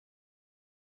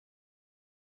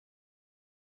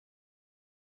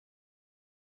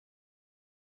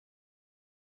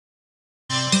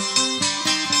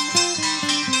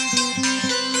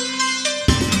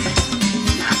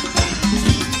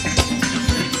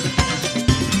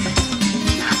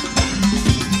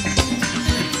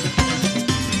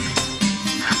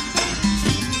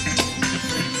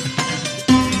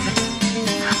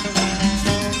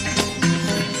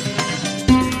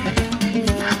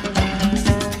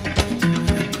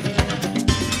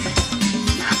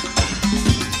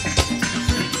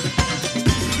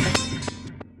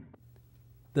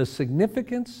the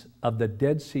significance of the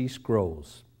Dead Sea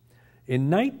Scrolls. In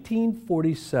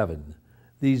 1947,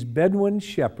 these Bedouin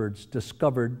shepherds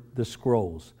discovered the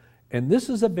scrolls. And this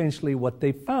is eventually what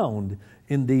they found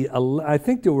in the, I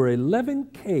think there were 11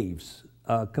 caves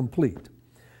complete.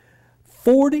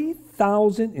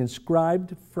 40,000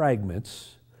 inscribed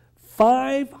fragments,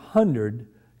 500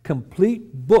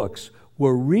 complete books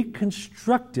were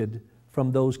reconstructed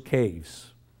from those caves.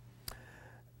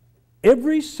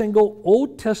 Every single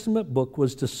Old Testament book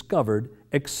was discovered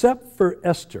except for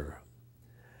Esther.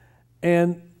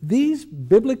 And these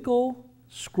biblical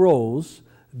scrolls,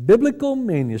 biblical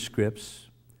manuscripts,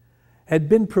 had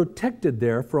been protected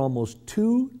there for almost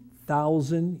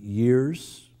 2,000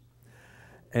 years.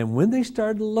 And when they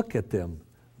started to look at them,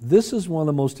 this is one of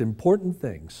the most important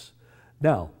things.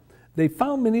 Now, they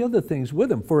found many other things with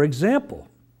them. For example,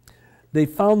 they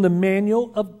found the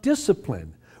Manual of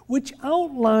Discipline, which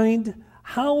outlined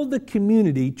how the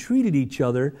community treated each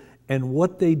other and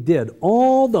what they did,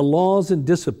 all the laws and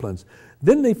disciplines.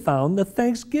 Then they found the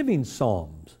Thanksgiving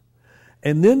Psalms.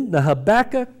 And then the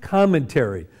Habakkuk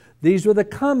commentary. These were the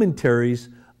commentaries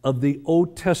of the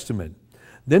Old Testament.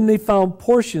 Then they found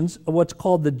portions of what's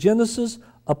called the Genesis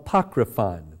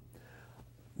Apocryphon.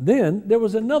 Then there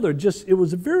was another, it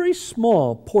was a very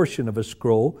small portion of a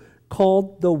scroll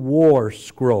called the War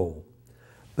Scroll.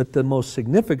 But the most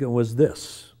significant was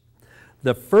this: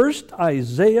 the first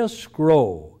Isaiah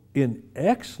scroll in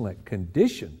excellent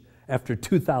condition after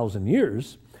 2,000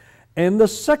 years, and the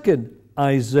second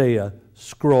Isaiah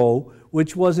scroll,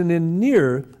 which wasn't in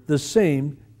near the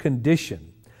same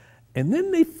condition. And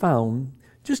then they found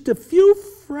just a few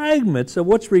fragments of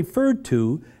what's referred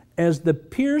to as the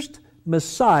pierced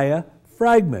Messiah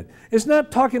fragment. It's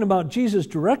not talking about Jesus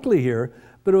directly here,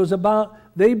 but it was about,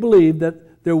 they believed that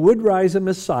there would rise a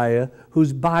Messiah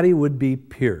whose body would be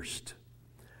pierced.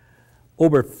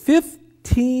 Over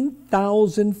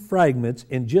 15,000 fragments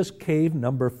in just cave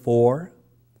number 4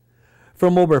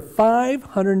 from over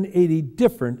 580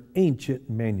 different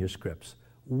ancient manuscripts.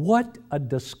 What a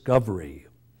discovery!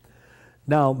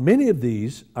 Now, many of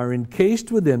these are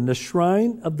encased within the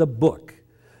shrine of the book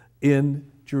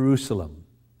in Jerusalem.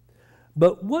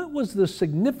 But what was the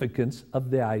significance of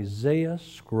the Isaiah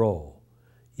scroll?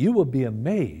 You will be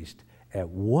amazed at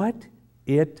what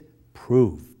it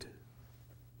proved.